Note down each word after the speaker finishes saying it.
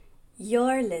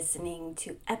You're listening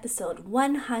to episode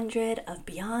 100 of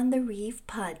Beyond the Reef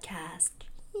podcast.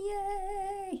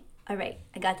 Yay! All right,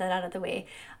 I got that out of the way.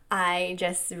 I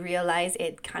just realized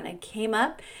it kind of came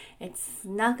up, it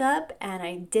snuck up, and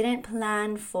I didn't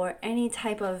plan for any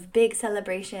type of big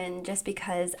celebration just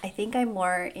because I think I'm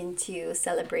more into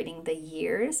celebrating the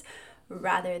years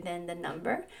rather than the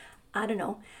number. I don't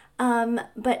know.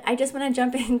 But I just want to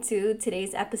jump into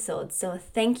today's episode. So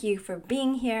thank you for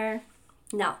being here.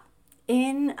 Now,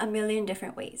 in a million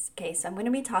different ways. Okay, so I'm going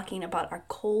to be talking about our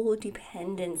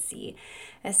codependency,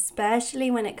 especially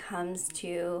when it comes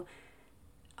to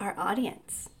our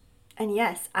audience. And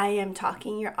yes, I am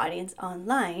talking your audience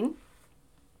online,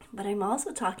 but I'm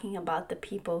also talking about the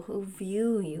people who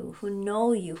view you, who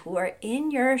know you, who are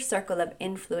in your circle of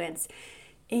influence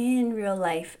in real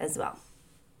life as well.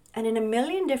 And in a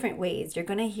million different ways, you're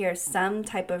going to hear some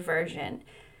type of version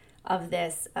of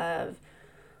this of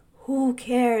who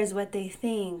cares what they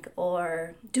think,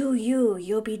 or do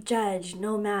you'll be judged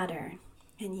no matter.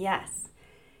 And yes,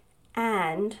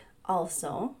 and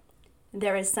also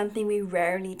there is something we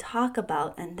rarely talk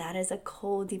about, and that is a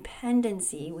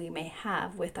codependency we may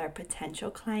have with our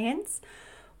potential clients,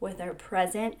 with our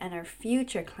present and our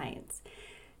future clients.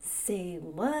 Say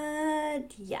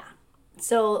what? Yeah.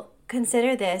 So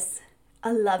consider this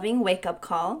a loving wake-up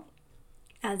call,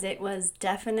 as it was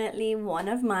definitely one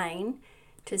of mine,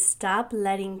 to stop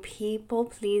letting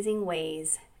people-pleasing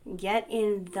ways get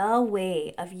in the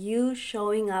way of you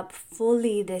showing up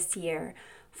fully this year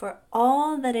for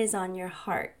all that is on your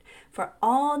heart, for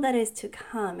all that is to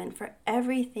come, and for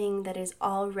everything that is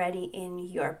already in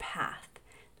your path.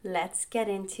 Let's get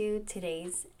into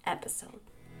today's episode.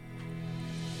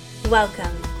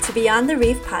 Welcome to Beyond the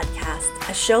Reef podcast,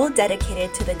 a show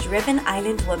dedicated to the driven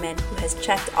island woman who has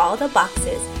checked all the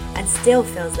boxes and still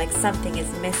feels like something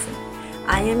is missing.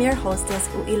 I am your hostess,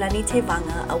 Uilani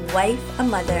Tevanga, a wife, a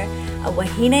mother, a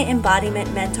Wahine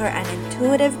embodiment mentor, and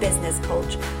intuitive business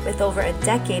coach with over a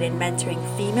decade in mentoring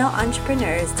female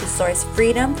entrepreneurs to source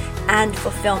freedom and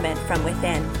fulfillment from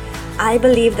within. I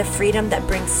believe the freedom that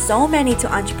brings so many to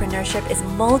entrepreneurship is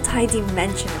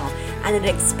multidimensional, and it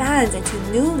expands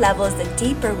into new levels the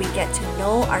deeper we get to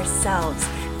know ourselves.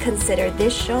 Consider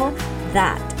this show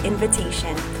that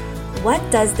invitation. What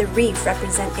does the reef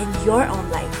represent in your own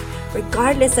life?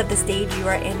 Regardless of the stage you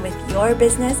are in with your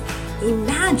business,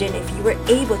 imagine if you were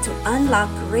able to unlock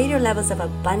greater levels of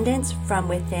abundance from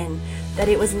within, that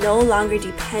it was no longer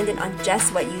dependent on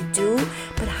just what you do,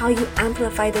 but how you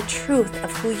amplify the truth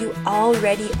of who you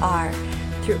already are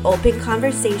through open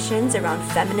conversations around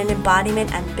feminine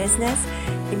embodiment and business,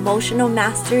 emotional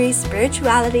mastery,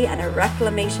 spirituality, and a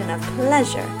reclamation of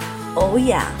pleasure. Oh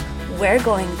yeah, we're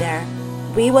going there.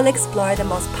 We will explore the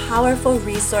most powerful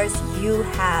resource you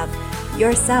have,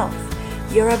 yourself.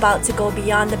 You're about to go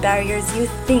beyond the barriers you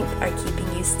think are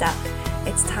keeping you stuck.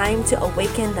 It's time to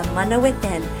awaken the mana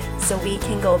within so we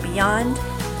can go beyond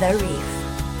the reef.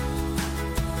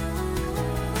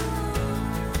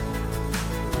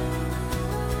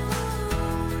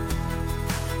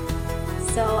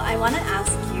 So I want to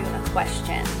ask you a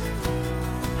question.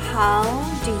 How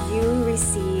do you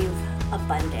receive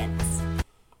abundance?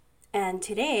 And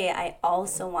today, I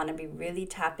also want to be really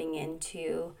tapping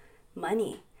into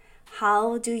money.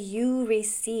 How do you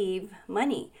receive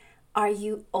money? Are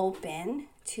you open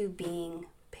to being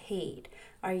paid?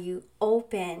 Are you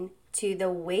open to the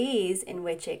ways in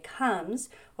which it comes?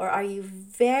 Or are you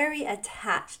very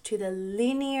attached to the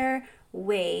linear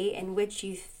way in which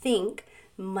you think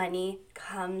money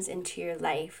comes into your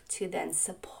life to then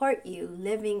support you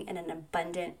living in an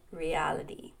abundant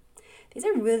reality? These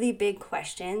are really big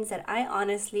questions that I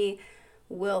honestly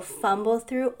will fumble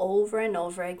through over and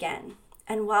over again.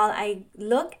 And while I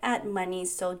look at money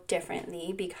so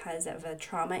differently because of a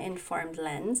trauma-informed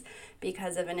lens,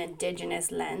 because of an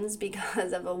indigenous lens,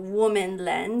 because of a woman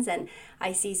lens, and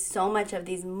I see so much of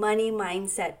these money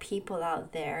mindset people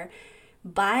out there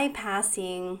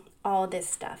bypassing all this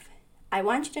stuff, I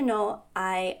want you to know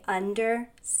I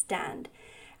understand.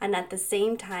 And at the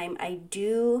same time, I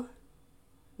do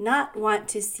not want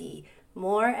to see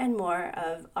more and more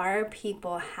of our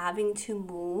people having to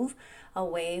move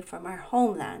away from our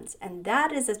homelands. And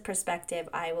that is a perspective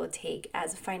I will take,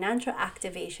 as financial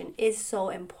activation is so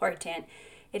important.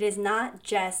 It is not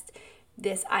just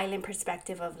this island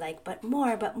perspective of like, but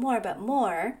more,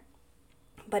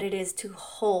 but it is to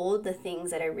hold the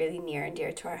things that are really near and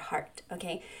dear to our heart.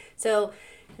 Okay, so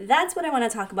that's what I want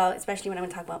to talk about, especially when I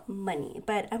want to talk about money.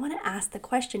 But I want to ask the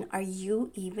question, are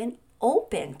you even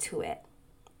open to it?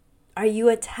 Are you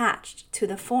attached to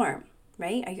the form,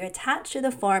 right? Are you attached to the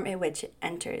form in which it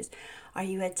enters? Are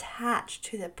you attached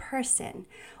to the person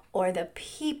or the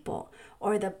people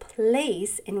or the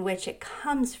place in which it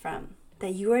comes from?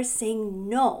 That you are saying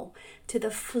no to the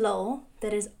flow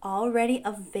that is already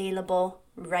available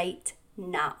right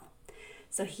now.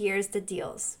 So here's the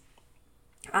deals.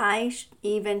 I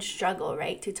even struggle,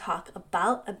 right, to talk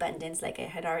about abundance like I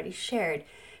had already shared,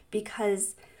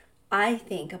 because I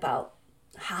think about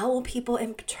how will people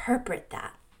interpret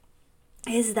that?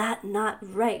 Is that not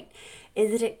right?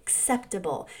 Is it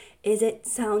acceptable? Is it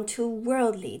sound too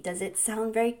worldly? Does it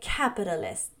sound very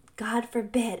capitalist? God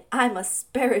forbid, I'm a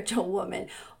spiritual woman.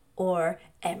 Or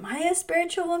am I a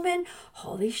spiritual woman?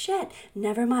 Holy shit,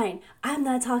 never mind. I'm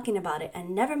not talking about it.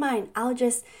 And never mind, I'll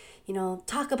just,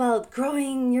 talk about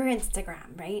growing your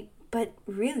Instagram, right? But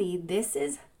really, this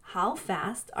is how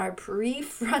fast our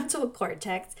prefrontal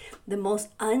cortex, the most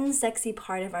unsexy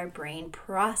part of our brain,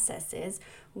 processes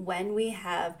when we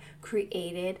have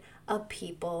created a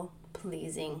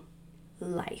people-pleasing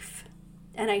life.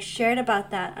 And I shared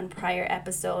about that on prior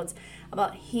episodes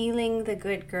about healing the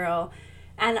good girl.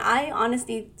 And I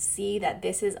honestly see that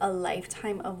this is a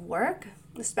lifetime of work,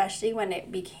 especially when it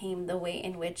became the way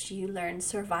in which you learn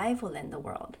survival in the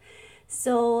world.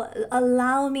 So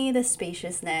allow me the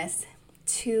spaciousness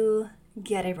to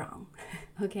get it wrong,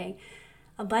 okay?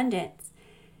 Abundance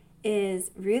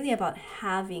is really about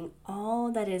having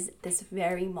all that is this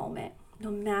very moment, no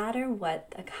matter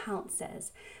what the account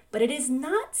says. But it is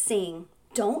not saying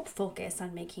don't focus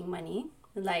on making money,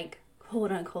 like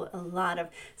quote unquote a lot of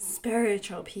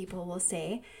spiritual people will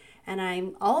say. And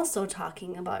I'm also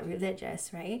talking about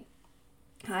religious, right?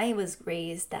 I was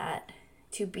raised that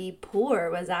to be poor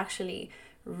was actually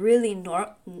really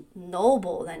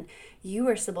noble, and you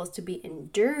were supposed to be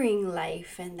enduring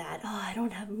life, and that, I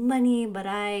don't have money, but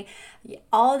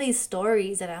all these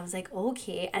stories that I was like,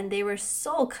 okay, and they were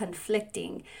so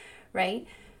conflicting, right?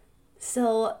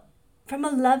 So from a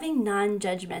loving,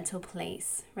 non-judgmental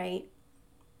place, right,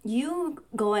 you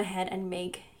go ahead and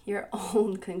make your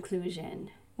own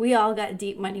conclusion. We all got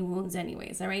deep money wounds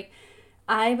anyways, all right?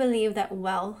 I believe that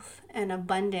wealth and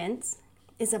abundance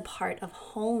is a part of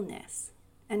wholeness.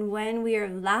 And when we are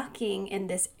lacking in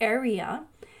this area,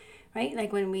 right?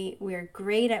 Like when we're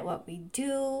great at what we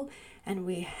do and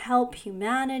we help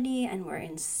humanity and we're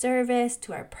in service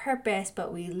to our purpose,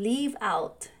 but we leave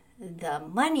out the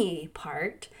money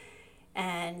part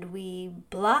and we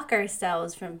block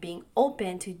ourselves from being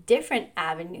open to different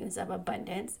avenues of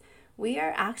abundance, we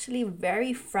are actually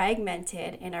very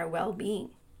fragmented in our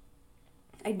well-being.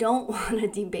 I don't want to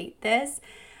debate this.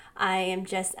 I am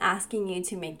just asking you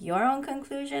to make your own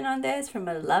conclusion on this from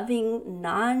a loving,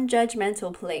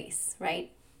 non-judgmental place,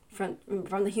 right? From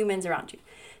the humans around you.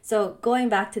 So going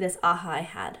back to this aha I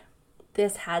had,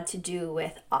 this had to do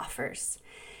with offers.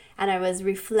 And I was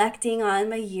reflecting on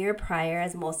my year prior,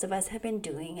 as most of us have been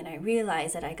doing, and I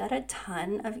realized that I got a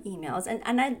ton of emails.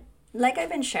 And I, like I've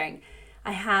been sharing,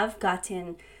 I have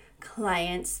gotten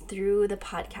clients through the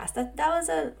podcast.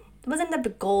 That wasn't the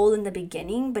goal in the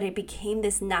beginning, but it became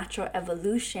this natural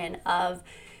evolution of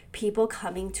people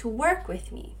coming to work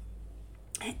with me.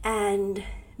 And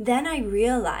then I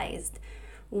realized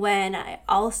when I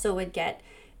also would get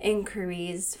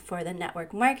inquiries for the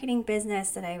network marketing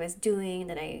business that I was doing,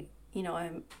 that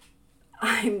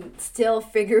I'm still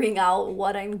figuring out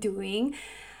what I'm doing.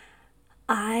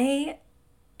 I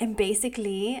am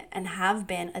basically and have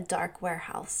been a dark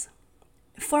warehouse.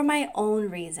 For my own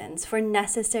reasons, for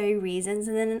necessary reasons,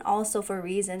 and then also for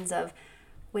reasons of,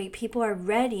 wait, people are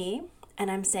ready, and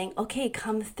I'm saying, okay,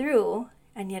 come through,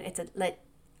 and yet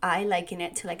I liken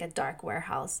it to like a dark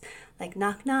warehouse. Like,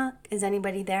 knock, knock, is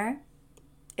anybody there?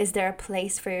 Is there a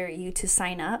place for you to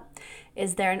sign up?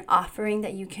 Is there an offering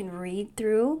that you can read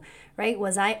through, right?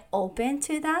 Was I open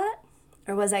to that?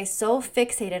 Or was I so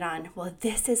fixated on, well,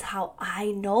 this is how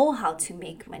I know how to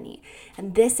make money,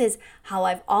 and this is how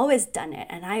I've always done it,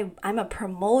 and I'm a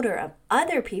promoter of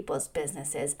other people's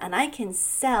businesses, and I can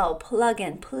sell plug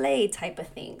and play type of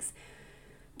things.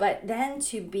 But then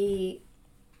to be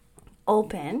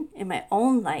open in my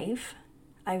own life,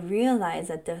 I realized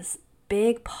that this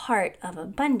big part of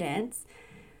abundance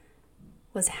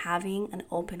was having an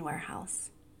open warehouse.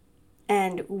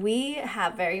 And we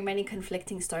have very many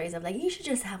conflicting stories of like, you should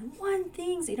just have one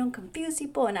thing so you don't confuse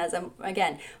people. And as a,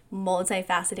 again,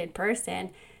 multifaceted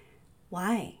person,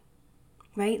 why?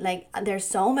 Right? Like there's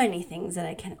so many things that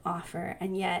I can offer.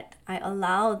 And yet I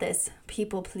allow this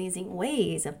people-pleasing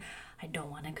ways of, I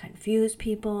don't want to confuse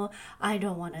people. I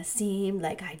don't want to seem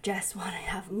like I just want to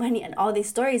have money and all these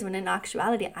stories, when in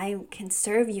actuality, I can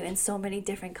serve you in so many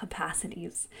different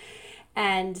capacities.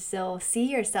 And so see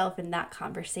yourself in that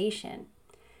conversation.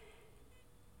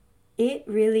 it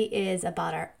really is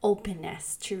about our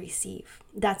openness to receive.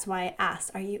 That's why I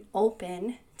asked, are you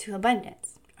open to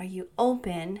abundance? Are you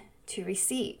open to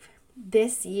receive?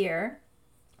 This year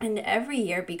and every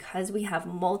year, because we have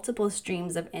multiple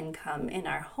streams of income in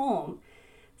our home,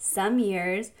 some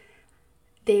years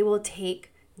they will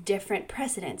take different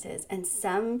precedences, and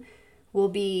some will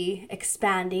be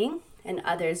expanding and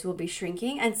others will be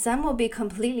shrinking, and some will be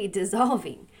completely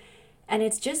dissolving. And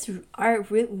it's just our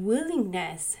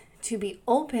willingness to be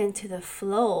open to the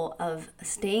flow of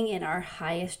staying in our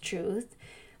highest truth,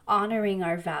 honoring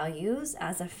our values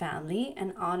as a family,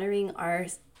 and honoring our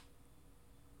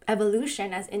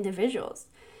evolution as individuals.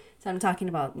 So I'm talking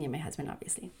about my husband,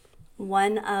 obviously.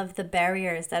 One of the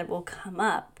barriers that will come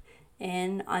up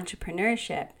in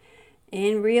entrepreneurship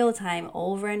in real time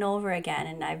over and over again,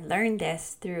 and I've learned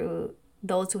this through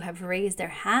those who have raised their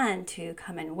hand to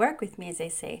come and work with me, as they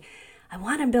say, I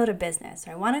want to build a business,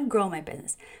 or I want to grow my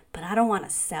business, but I don't want to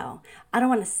sell. I don't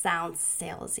want to sound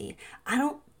salesy. I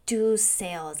don't do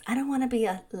sales. I don't want to be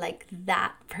like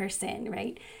that person,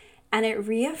 right? And it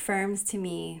reaffirms to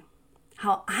me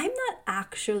how I'm not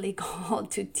actually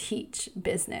called to teach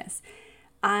business.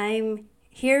 I'm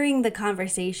hearing the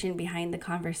conversation behind the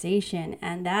conversation,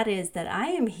 and that is that I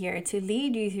am here to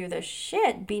lead you through the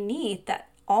shit beneath that,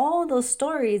 all those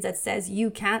stories that says you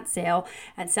can't sell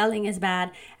and selling is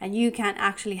bad and you can't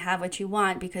actually have what you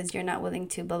want because you're not willing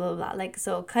to blah blah blah. Like,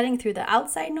 so cutting through the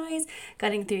outside noise,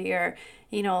 cutting through your,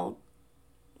 I don't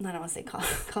want to say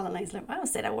colonized, I don't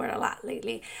say that word a lot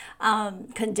lately,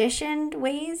 conditioned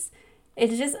ways.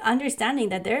 It's just understanding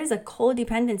that there is a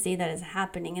codependency that is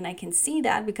happening. And I can see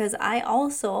that because I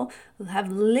also have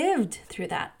lived through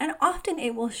that. And often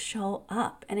it will show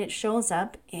up, and it shows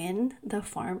up in the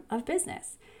form of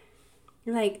business.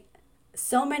 Like,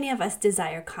 so many of us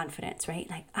desire confidence, right?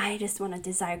 Like, I just want to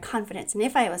desire confidence. And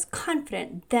if I was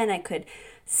confident, then I could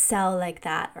sell like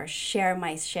that or share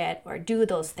my shit or do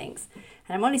those things.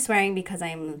 And I'm only swearing because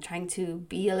I'm trying to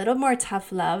be a little more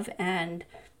tough love and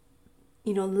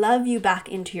love you back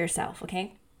into yourself,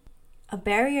 okay? A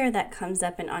barrier that comes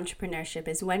up in entrepreneurship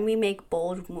is when we make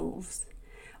bold moves,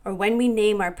 or when we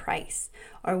name our price,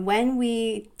 or when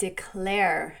we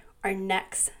declare our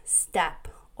next step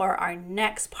or our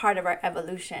next part of our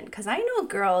evolution. Because I know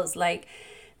girls like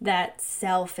that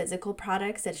sell physical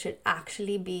products that should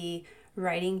actually be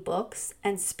writing books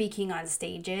and speaking on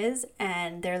stages,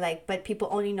 and they're like, but people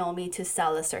only know me to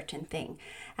sell a certain thing.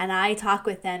 And I talk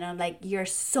with them, and I'm like, you're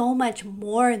so much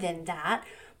more than that.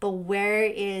 But where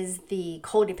is the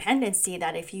codependency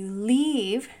that if you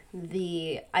leave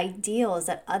the ideals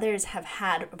that others have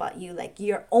had about you, like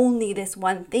you're only this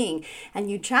one thing, and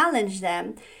you challenge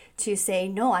them to say,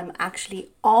 no, I'm actually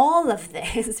all of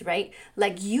this, right?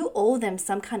 Like, you owe them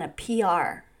some kind of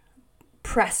PR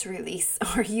press release,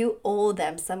 or you owe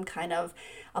them some kind of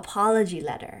apology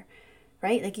letter,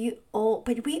 right? Like,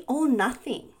 but we owe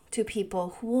nothing to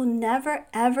people who will never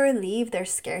ever leave their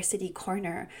scarcity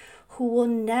corner, who will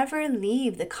never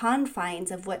leave the confines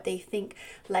of what they think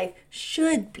life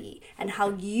should be and how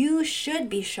you should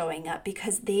be showing up,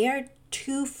 because they are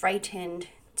too frightened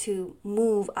to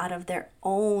move out of their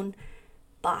own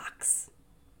box.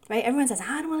 Right? Everyone says,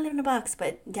 I don't want to live in a box.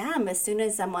 But damn, as soon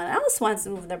as someone else wants to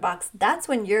move in their box, that's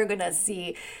when you're going to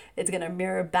see it's going to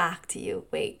mirror back to you.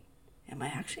 Wait, am I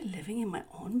actually living in my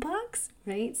own box?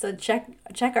 Right? So check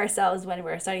ourselves when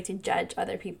we're starting to judge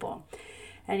other people.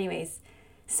 Anyways,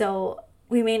 so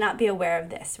we may not be aware of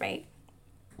this, right?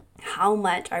 How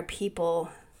much our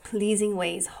people pleasing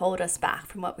ways hold us back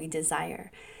from what we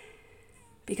desire.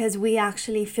 Because we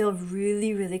actually feel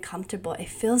really, really comfortable. It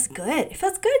feels good. It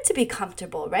feels good to be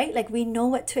comfortable, right? Like, we know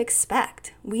what to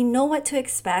expect. We know what to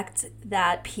expect,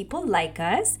 that people like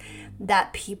us,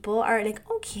 that people are like,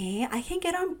 okay, I can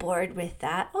get on board with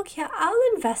that. Okay, I'll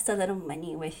invest a little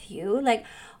money with you. Like,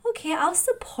 okay, I'll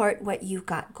support what you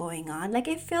got going on. Like,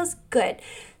 it feels good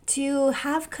to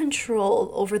have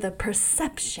control over the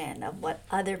perception of what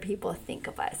other people think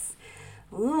of us.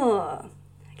 Ooh.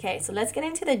 Okay, so let's get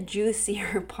into the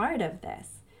juicier part of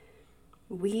this.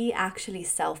 We actually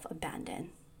self-abandon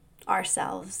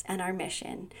ourselves and our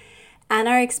mission and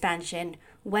our expansion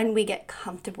when we get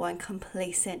comfortable and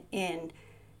complacent in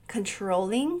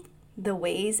controlling the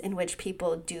ways in which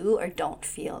people do or don't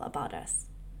feel about us.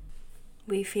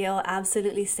 We feel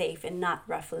absolutely safe in not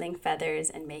ruffling feathers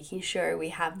and making sure we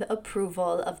have the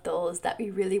approval of those that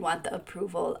we really want the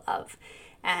approval of.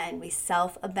 And we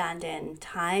self-abandon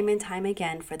time and time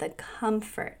again for the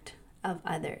comfort of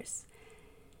others.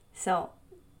 So,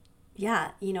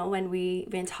 yeah, when we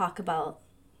talk about,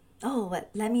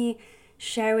 let me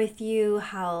share with you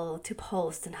how to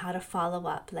post and how to follow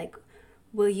up. Like,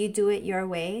 Will you do it your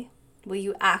way? Will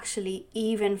you actually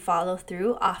even follow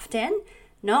through often?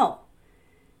 No.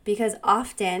 Because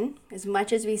often, as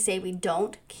much as we say we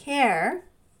don't care,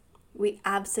 we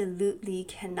absolutely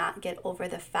cannot get over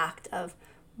the fact of,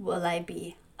 will I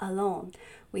be alone?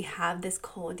 We have this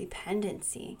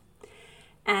codependency.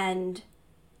 And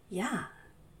yeah,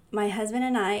 my husband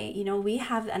and I, we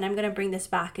have, and I'm going to bring this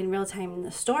back in real time in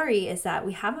the story, is that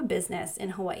we have a business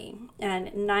in Hawaii, and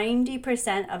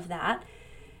 90% of that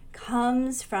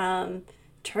comes from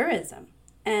tourism.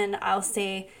 And I'll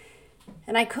say,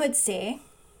 and I could say,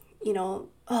 oh,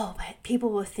 but people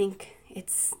will think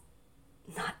it's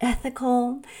not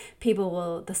ethical.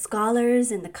 The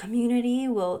scholars in the community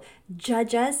will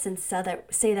judge us and say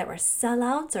that we're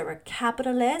sellouts or we're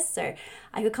capitalists, or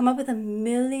I could come up with a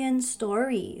million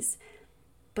stories.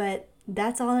 But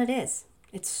that's all it is.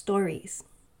 It's stories.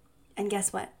 And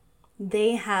guess what?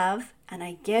 They have, and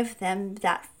I give them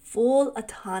that full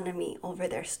autonomy over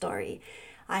their story.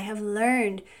 I have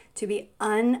learned to be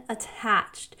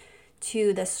unattached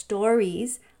to the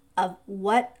stories of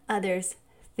what others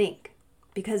think,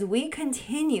 because we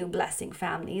continue blessing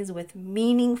families with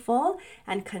meaningful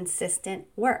and consistent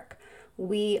work.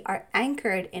 We are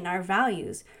anchored in our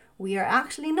values. We are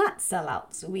actually not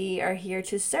sellouts. We are here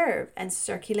to serve and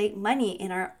circulate money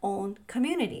in our own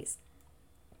communities.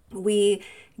 We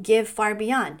give far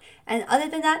beyond. And other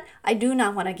than that, I do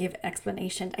not want to give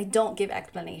explanations. I don't give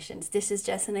explanations. This is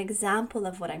just an example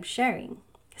of what I'm sharing.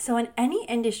 So in any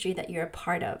industry that you're a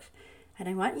part of, and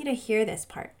I want you to hear this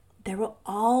part, there will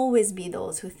always be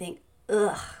those who think,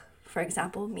 ugh, for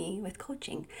example, me with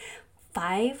coaching,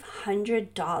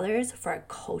 $500 for a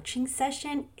coaching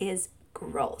session is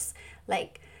gross.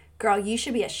 Like, girl, you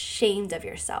should be ashamed of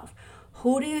yourself.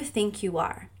 Who do you think you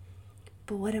are?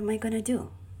 But what am I going to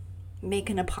do? Make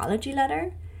an apology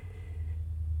letter?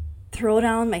 Throw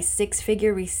down my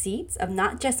 6-figure receipts of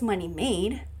not just money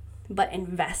made, but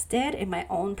invested in my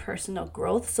own personal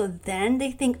growth, so then they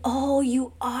think, oh,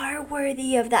 you are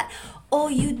worthy of that. Oh,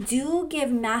 you do give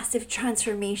massive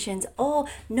transformations. Oh,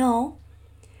 no,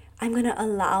 I'm going to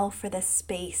allow for the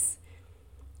space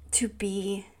to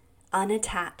be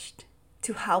unattached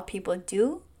to how people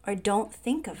do or don't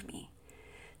think of me.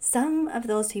 Some of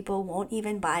those people won't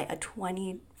even buy a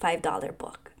 $25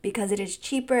 book because it is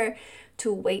cheaper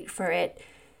to wait for it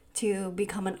to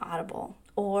become an Audible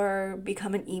or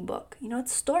become an ebook.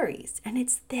 It's stories and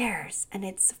it's theirs and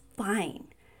it's fine.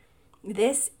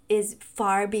 This is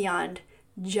far beyond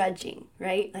judging,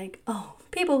 right? Like, oh,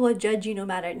 people will judge you no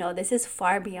matter. No, this is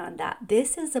far beyond that.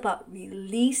 This is about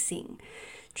releasing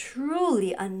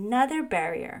truly another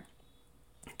barrier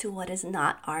to what is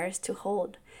not ours to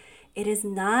hold. It is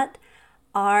not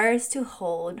ours to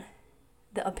hold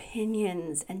the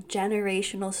opinions and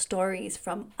generational stories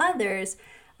from others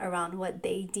around what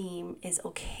they deem is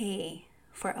okay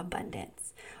for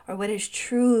abundance or what is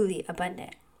truly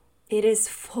abundant. It is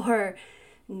for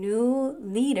new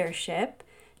leadership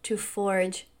to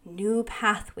forge new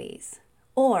pathways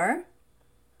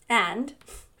and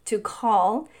to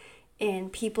call in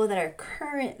people that are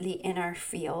currently in our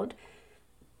field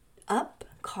up,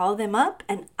 call them up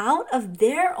and out of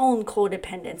their own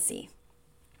codependency.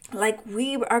 Like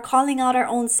we are calling out our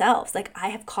own selves. Like I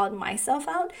have called myself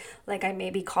out. Like I may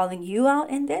be calling you out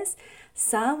in this.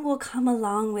 Some will come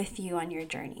along with you on your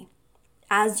journey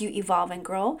as you evolve and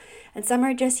grow. And some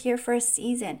are just here for a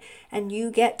season. And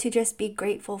you get to just be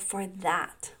grateful for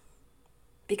that.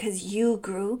 Because you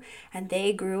grew and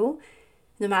they grew,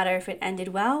 no matter if it ended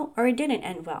well or it didn't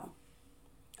end well.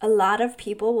 A lot of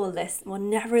people will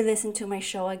never listen to my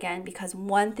show again because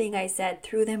one thing I said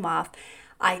threw them off.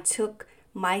 I took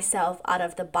myself out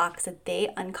of the box that they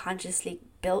unconsciously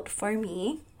built for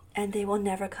me, and they will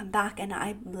never come back. And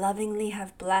I lovingly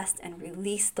have blessed and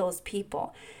released those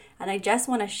people. And I just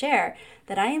want to share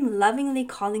that I am lovingly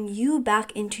calling you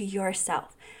back into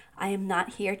yourself. I am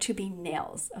not here to be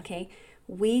nails, okay?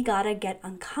 We gotta get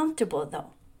uncomfortable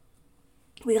though.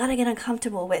 We gotta get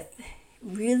uncomfortable with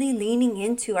really leaning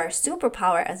into our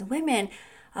superpower as women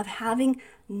of having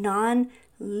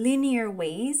non-linear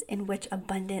ways in which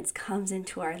abundance comes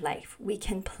into our life. We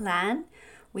can plan,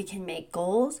 we can make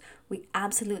goals, we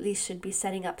absolutely should be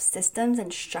setting up systems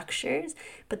and structures,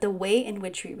 but the way in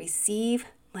which we receive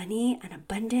money and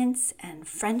abundance and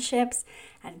friendships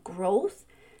and growth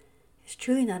is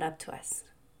truly not up to us.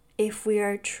 If we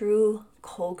are true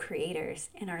co-creators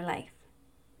in our life,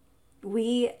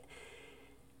 we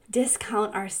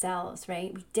discount ourselves,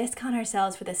 right? We discount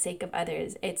ourselves for the sake of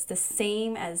others. It's the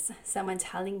same as someone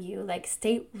telling you, like,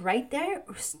 stay right there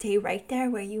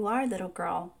where you are, little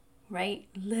girl, right?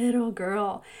 Little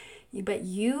girl. But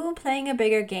you playing a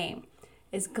bigger game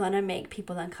is gonna make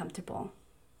people uncomfortable.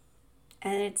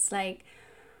 And it's like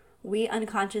we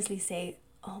unconsciously say,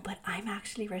 oh, but I'm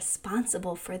actually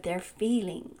responsible for their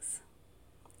feelings.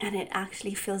 And it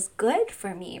actually feels good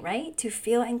for me, right? To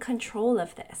feel in control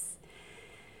of this.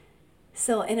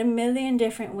 So in a million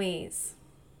different ways,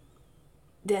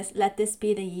 let this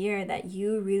be the year that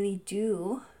you really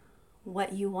do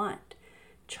what you want.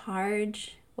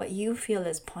 Charge what you feel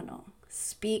is pono.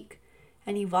 Speak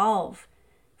and evolve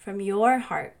from your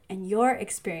heart and your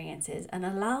experiences, and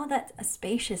allow that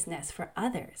spaciousness for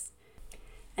others.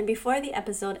 And before the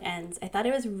episode ends, I thought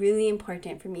it was really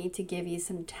important for me to give you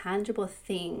some tangible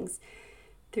things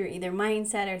through either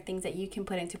mindset or things that you can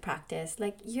put into practice.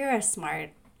 Like, you're a smart,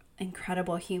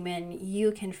 incredible human.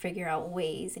 You can figure out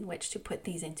ways in which to put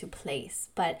these into place.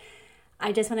 But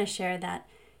I just want to share that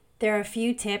there are a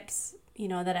few tips,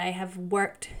 that I have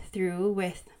worked through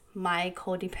with my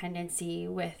codependency,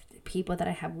 with people that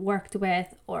I have worked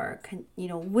with or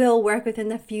will work with in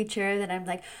the future, that I'm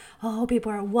like, oh,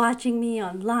 people are watching me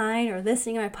online or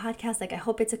listening to my podcast, like I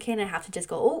hope it's okay, and I have to just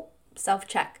go,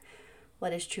 self-check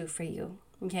what is true for you.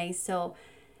 Okay, so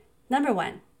number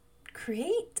 1,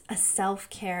 create a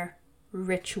self-care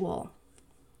ritual.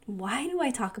 Why do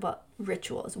I talk about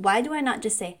rituals? Why do I not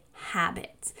just say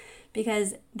habits?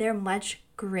 Because they're much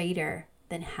greater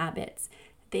than habits.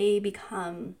 They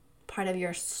become part of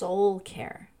your soul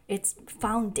care. It's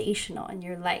foundational in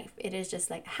your life. It is just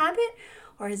like habit,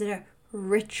 or is it a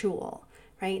ritual,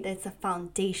 right? That's a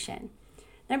foundation.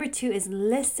 Number 2 is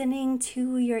listening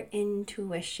to your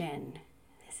intuition.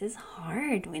 This is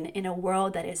hard when in a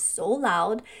world that is so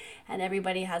loud and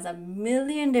everybody has a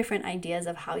million different ideas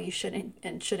of how you should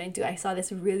and shouldn't do. I saw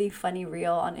this really funny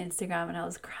reel on Instagram and I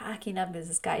was cracking up. There's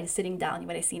this guy sitting down, you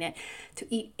might have seen it,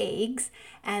 to eat eggs.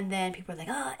 And then people are like,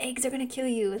 oh, eggs are going to kill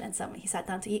you. And then he sat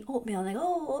down to eat oatmeal. Like,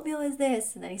 oh, oatmeal is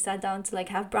this. And then he sat down to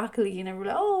have broccoli. And everyone's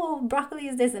like, oh, broccoli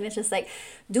is this. And it's just like,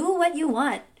 do what you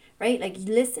want, right? Like,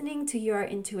 listening to your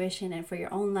intuition and for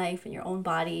your own life and your own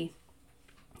body,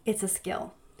 it's a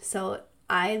skill. So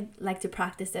I like to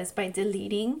practice this by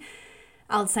deleting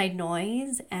outside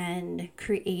noise and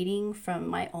creating from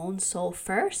my own soul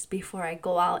first before I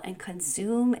go out and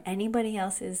consume anybody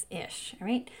else's ish. All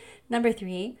right. Number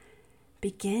 3,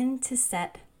 begin to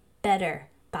set better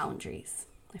boundaries.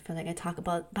 I feel like I talk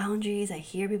about boundaries. I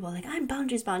hear people like, I'm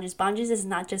boundaries. Boundaries is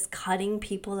not just cutting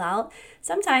people out.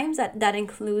 Sometimes that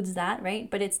includes that, right?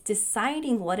 But it's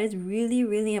deciding what is really,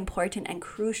 really important and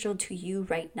crucial to you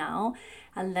right now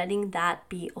and letting that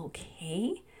be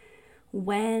okay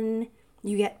when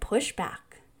you get pushback.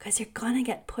 Because you're going to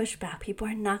get pushback. People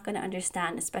are not going to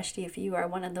understand, especially if you are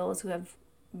one of those who have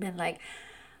been like,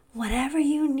 whatever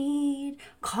you need,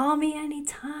 call me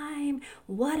anytime,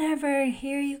 whatever,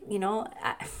 here you,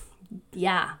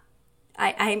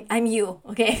 I'm you,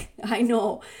 okay? I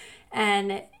know.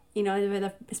 And,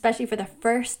 especially for the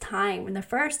first time, when the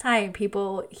first time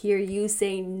people hear you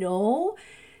say no,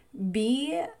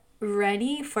 be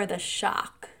ready for the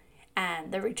shock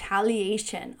and the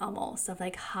retaliation almost of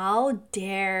like, how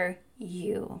dare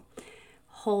you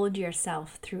hold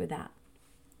yourself through that.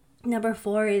 Number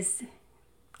 4 is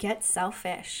get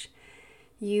selfish.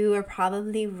 You are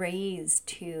probably raised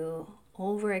to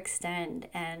overextend,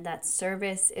 and that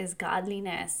service is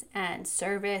godliness and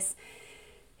service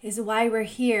is why we're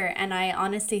here. And I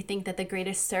honestly think that the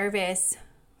greatest service,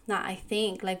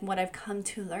 what I've come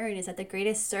to learn is that the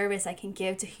greatest service I can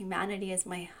give to humanity is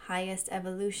my highest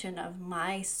evolution of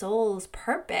my soul's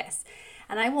purpose.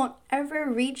 And I won't ever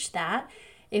reach that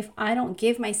if I don't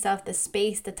give myself the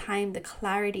space, the time, the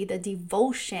clarity, the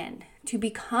devotion to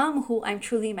become who I'm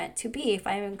truly meant to be, if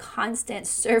I'm in constant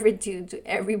servitude to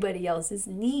everybody else's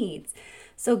needs.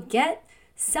 So get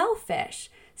selfish.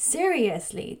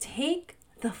 Seriously, take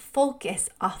the focus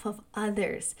off of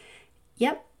others.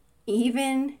 Yep,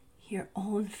 even your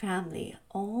own family.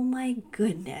 Oh my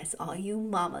goodness, all you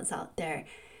mamas out there,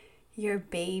 your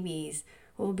babies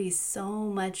will be so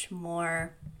much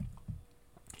more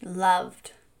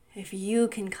loved if you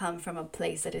can come from a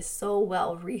place that is so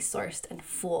well resourced and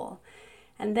full.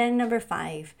 And then number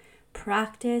 5,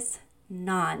 practice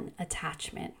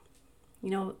non-attachment.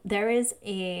 There is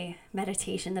a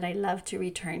meditation that I love to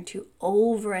return to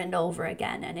over and over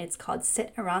again, and it's called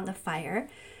Sit Around the Fire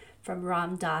from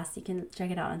Ram Dass. You can check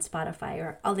it out on Spotify,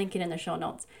 or I'll link it in the show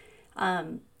notes.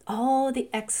 All the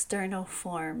external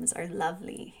forms are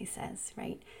lovely, he says,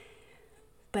 right?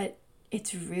 But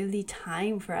it's really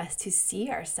time for us to see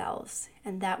ourselves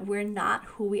and that we're not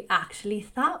who we actually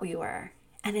thought we were.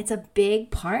 And it's a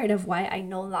big part of why I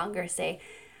no longer say,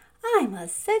 I'm a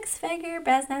 6-figure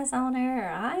business owner, or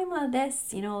I'm a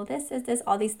this, this is this,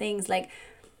 all these things. Like,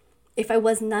 If I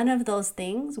was none of those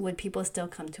things, would people still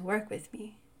come to work with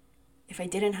me? If I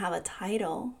didn't have a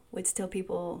title, would still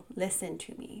people listen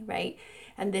to me, right?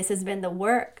 And this has been the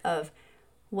work of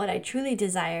what I truly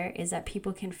desire is that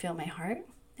people can feel my heart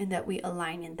and that we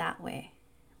align in that way.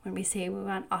 When we say we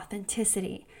want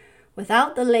authenticity,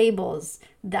 without the labels,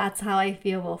 that's how I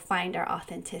feel we'll find our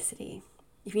authenticity.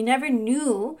 If you never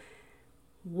knew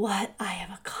what I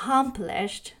have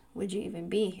accomplished, would you even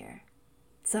be here?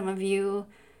 Some of you,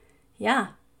 yeah.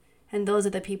 And those are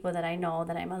the people that I know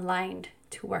that I'm aligned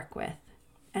to work with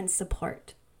and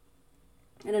support.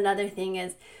 And another thing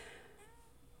is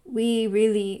we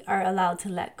really are allowed to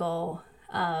let go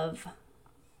of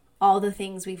all the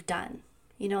things we've done.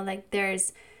 You know, like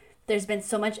there's been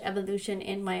so much evolution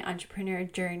in my entrepreneur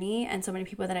journey and so many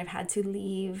people that I've had to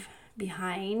leave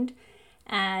behind.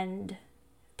 And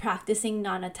practicing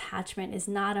non-attachment is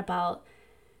not about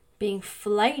being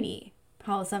flighty.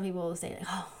 How some people will say, like,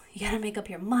 oh, you got to make up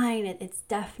your mind. It's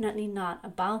definitely not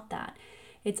about that.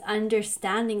 It's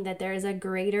understanding that there is a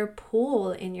greater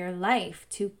pool in your life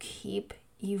to keep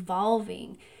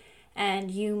evolving. And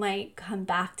you might come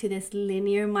back to this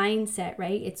linear mindset,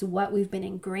 right? It's what we've been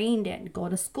ingrained in. Go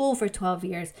to school for 12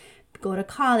 years, go to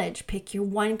college, pick your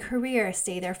one career,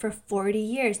 stay there for 40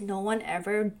 years. No one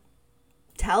ever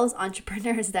tells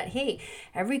entrepreneurs that, hey,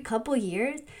 every couple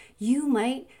years, you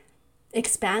might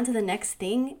expand to the next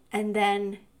thing and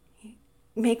then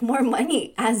make more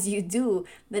money as you do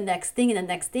the next thing and the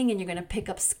next thing, and you're going to pick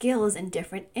up skills in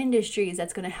different industries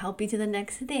that's going to help you to the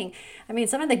next thing. I mean,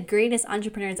 some of the greatest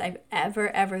entrepreneurs I've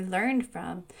ever learned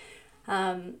from,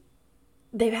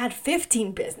 they've had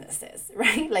 15 businesses,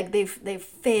 right? Like they've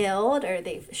failed or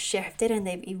they've shifted and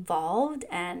they've evolved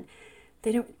and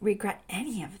they don't regret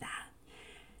any of that.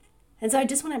 And so I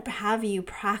just want to have you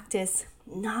practice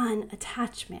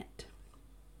non-attachment.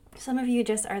 Some of you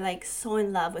just are like so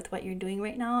in love with what you're doing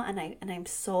right now, and I'm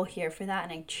so here for that,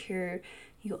 and I cheer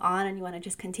you on, and you want to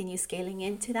just continue scaling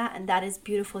into that, and that is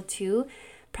beautiful too.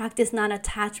 Practice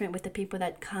non-attachment with the people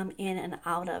that come in and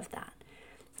out of that.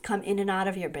 Come in and out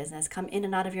of your business, come in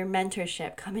and out of your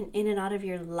mentorship, come in and out of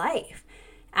your life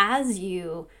as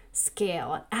you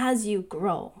scale, as you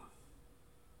grow.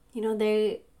 You know,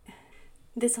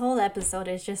 this whole episode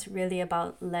is just really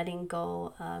about letting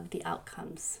go of the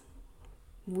outcomes.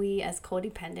 We as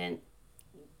codependent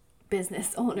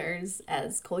business owners,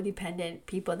 as codependent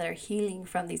people that are healing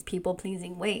from these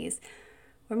people-pleasing ways,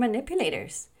 we're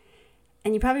manipulators.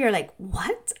 And you probably are like,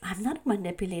 what? I'm not a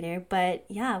manipulator. But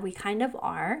yeah, we kind of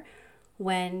are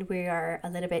when we are a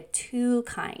little bit too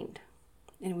kind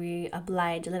and we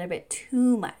oblige a little bit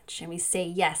too much and we say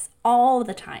yes all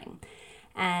the time.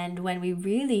 And when we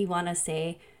really want to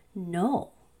say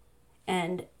no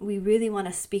and we really want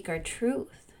to speak our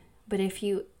truth. But if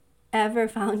you ever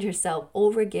found yourself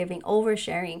overgiving,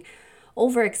 oversharing,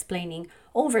 over-explaining,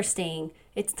 overstaying,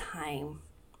 it's time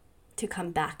to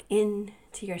come back into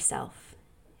yourself.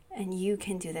 And you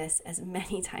can do this as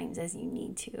many times as you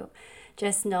need to.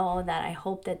 Just know that I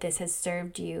hope that this has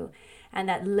served you and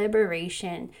that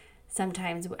liberation.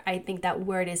 Sometimes I think that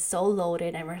word is so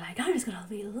loaded and we're like, I'm just going to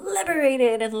be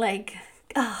liberated and like,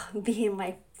 be in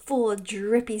my full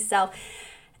drippy self.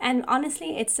 And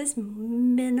honestly, it's just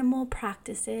minimal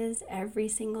practices every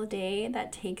single day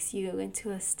that takes you into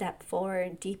a step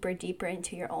forward, deeper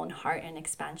into your own heart and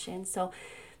expansion. So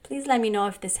please let me know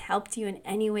if this helped you in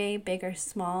any way, big or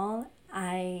small.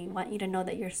 I want you to know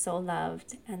that you're so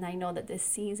loved. And I know that this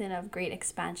season of great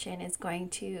expansion is going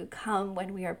to come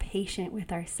when we are patient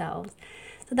with ourselves.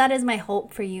 So that is my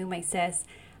hope for you, my sis.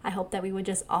 I hope that we would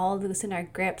just all loosen our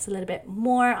grips a little bit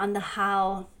more on the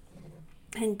how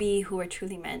and be who we're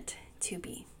truly meant to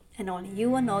be. And only you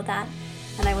will know that.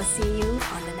 And I will see you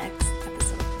on the next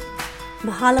episode.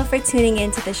 Mahalo for tuning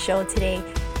into the show today.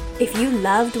 If you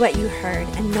loved what you heard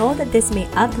and know that this may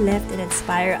uplift and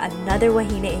inspire another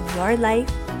Wahine in your life,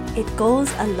 it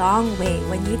goes a long way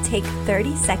when you take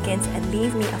 30 seconds and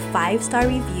leave me a 5-star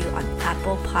review on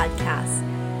Apple Podcasts.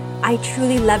 I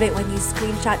truly love it when you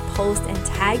screenshot, post, and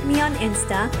tag me on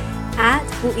Insta at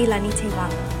Uilani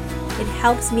Tewango. It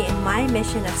helps me in my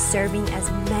mission of serving as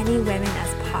many women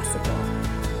as possible.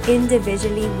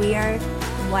 Individually, we are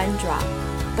one drop,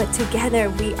 but together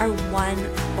we are one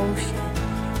ocean.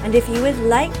 And if you would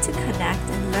like to connect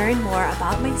and learn more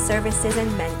about my services and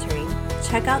mentoring,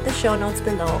 check out the show notes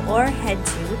below or head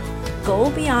to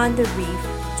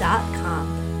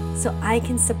gobeyondthereef.com so I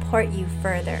can support you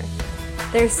further.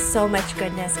 There's so much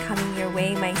goodness coming your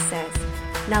way, my sis.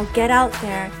 Now get out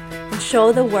there and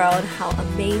show the world how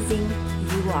amazing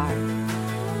you are.